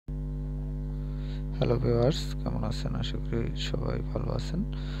Hello viewers, কেমন আছেন? আশা করি সবাই ভালো আছেন।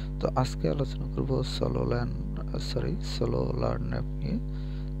 তো আজকে আলোচনা করব সোলোলার্ন অ্যাপ নিয়ে।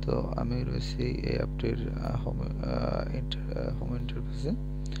 তো আমি রয়েছি এই অ্যাপটির হোম ইন্টারফেসে।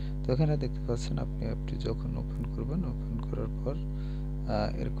 তো এখানে দেখতে পাচ্ছেন আপনি অ্যাপটি যখন ওপেন করবেন, ওপেন করার পর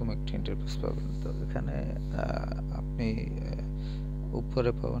এরকম একটি ইন্টারফেস পাবেন। তো এখানে আপনি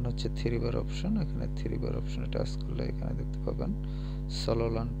উপরে পাবেন হচ্ছে 3 বার অপশন। এখানে 3 বার অপশনে টাচ করলে এখানে দেখতে পাবেন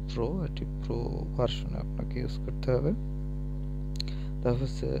Sololearn Pro, এটি প্রো ভার্সনে আপনাকে ইউজ করতে হবে। তারপর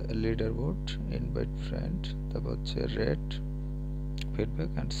হচ্ছে লিডার বোর্ড, ইনভাইট ফ্রেন্ড, তারপর হচ্ছে রেট,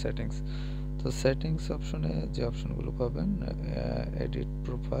 ফিডব্যাক অ্যান্ড সেটিংস। তো সেটিংস অপশনে যে অপশনগুলো পাবেন, edit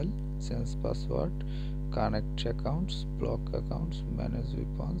profile, change password, connect accounts, block accounts, manage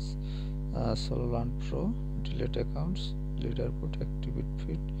weapons, Sololearn Pro, delete accounts, leader board, activate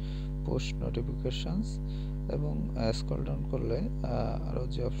feed, post notifications এবং স্ক্রল ডাউন করলে আরও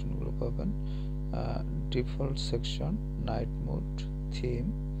যে অপশনগুলো পাবেন, default section, night mode, theme,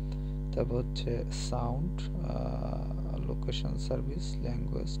 তারপর হচ্ছে sound, location service,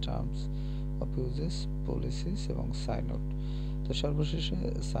 language, terms of usages, policies এবং sign out. তো সর্বশেষে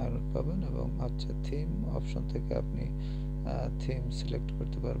সাইন আউট পাবেন এবং হচ্ছে থিম অপশন থেকে আপনি থিম সিলেক্ট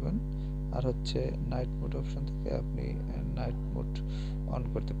করতে পারবেন, আর হচ্ছে নাইট মোড অপশন থেকে আপনি নাইট মোড অন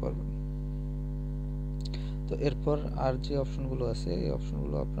করতে পারবেন। তো এরপর আর যে অপশনগুলো আছে এই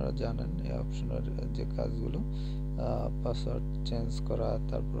অপশনগুলো আপনারা জানেন। এই অপশনের যে কাজগুলো, পাসওয়ার্ড চেঞ্জ করা,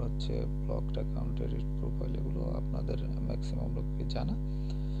 তারপর হচ্ছে ব্লকড অ্যাকাউন্ট, এডিট প্রোফাইল, এগুলো আপনাদের ম্যাক্সিমাম লোককে জানা।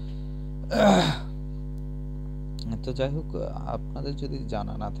 তো যাই হোক, আপনাদের যদি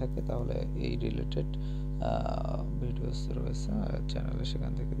জানা না থাকে তাহলে এই রিলেটেড ভিডিওস রয়েছে চ্যানেলে,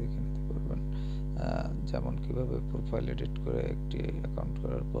 সেখান থেকে দেখে নিতে পারবেন। যেমন কিভাবে প্রোফাইল এডিট করে একটি অ্যাকাউন্ট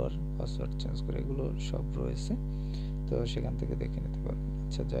করার পর পাসওয়ার্ড চেঞ্জ করে, এগুলো সব রয়েছে, তো সেখান থেকে দেখে নিতে পারবেন।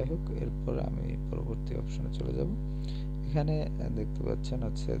 আচ্ছা, যাই হোক, এরপর আমি পরবর্তী অপশনে চলে যাব। এখানে দেখতে পাচ্ছেন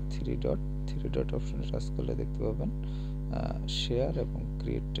হচ্ছে থ্রি ডট অপশনে টাচ করলে দেখতে পাবেন শেয়ার এবং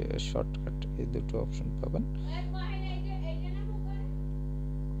ক্রিয়েট শর্টকাট, এই দুটো অপশন পাবেন।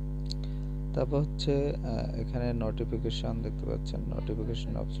 তারপর হচ্ছে এখানে নোটিফিকেশন দেখতে পাচ্ছেন,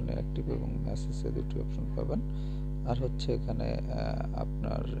 নোটিফিকেশন অপশনে অ্যাক্টিভ এবং মেসেজে দুটি অপশন পাবেন। আর হচ্ছে এখানে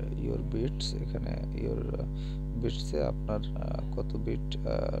আপনার ইওর বিটস, এখানে ইওর বিটসে আপনার কত বিট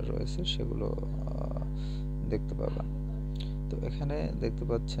রয়েছে সেগুলো দেখতে পাবেন। তো এখানে দেখতে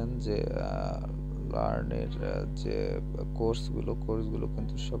পাচ্ছেন যে লার্নের যে কোর্সগুলো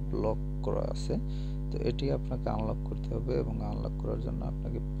কিন্তু সব লক করা আছে। তো এটি আপনাকে আনলক করতে হবে এবং আনলক করার জন্য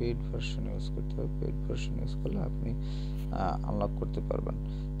আপনাকে পেইড ভার্সন ইউজ করতে হবে। পেইড ভার্সন ইউজ করলে আপনি আনলক করতে পারবেন।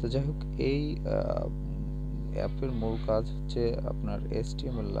 তো যাই হোক, এই অ্যাপের মূল কাজ হচ্ছে আপনার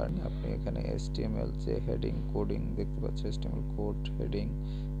HTML লার্ন। আপনি এখানে HTML যে হেডিং, কোডিং দেখতে পাচ্ছেন, HTML কোড, হেডিং,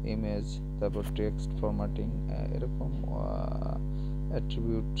 ইমেজ, তারপর টেক্সট ফরম্যাটিং, এরকম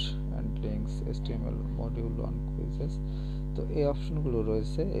attribute and links, HTML module on quizzes. তো এই অপশনগুলো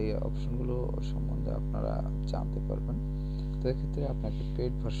রয়েছে, এই অপশনগুলো সম্বন্ধে আপনারা জানতে পারবেন। তো এক্ষেত্রে আপনাকে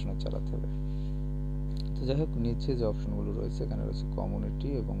পেইড ভার্সনে চালাতে হবে। তো যাই হোক, নিচে যে অপশনগুলো রয়েছে, এখানে রয়েছে কমিউনিটি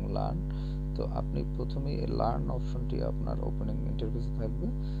এবং লার্ন। তো আপনি প্রথমেই লার্ন অপশনটি আপনার ওপেনিং ইন্টারফেসে থাকবে।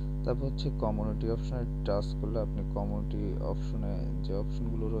 তারপর হচ্ছে কমিউনিটি অপশনে টাচ করলে আপনি কমিউনিটি অপশনে যে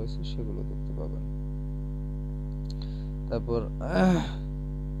অপশনগুলো রয়েছে সেগুলো দেখতে পাবেন। তারপর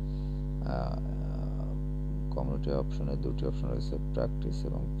কমিউনিটি অপশনে দুটি অপশন রয়েছে, প্র্যাকটিস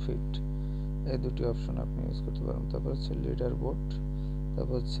এবং ফিট, এই দুটি অপশন আপনি ইউজ করতে পারেন। তারপর হচ্ছে লিডার বোর্ড,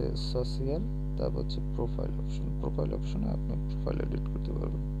 তারপর হচ্ছে সোশিয়াল, তারপর হচ্ছে প্রোফাইল অপশন। প্রোফাইল অপশনে আপনি প্রোফাইল এডিট করতে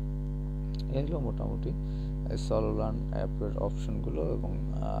পারবেন। এই হলো মোটামুটি Sololearn অ্যাপের অপশনগুলো, এবং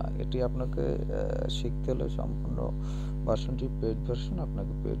এটি আপনাকে শিখতে হলে সম্পূর্ণ ভার্সনটি পেইড ভার্সন,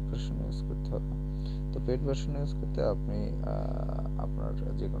 আপনাকে পেইড ভার্সন ইউজ করতে হবে। তো পেইড ভার্সন ইউজ করতে আপনি আপনার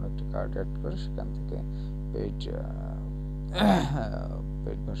যে কোনো একটি কার্ড অ্যাড করে সেখান থেকে পেইড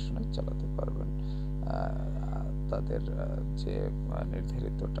ভার্সনে চালাতে পারবেন তাদের যে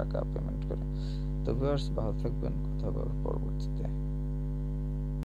নির্ধারিত টাকা পেমেন্ট করে। তো ভিউয়ার্স, ভালো থাকবেন, কথা হবে পরবর্তীতে।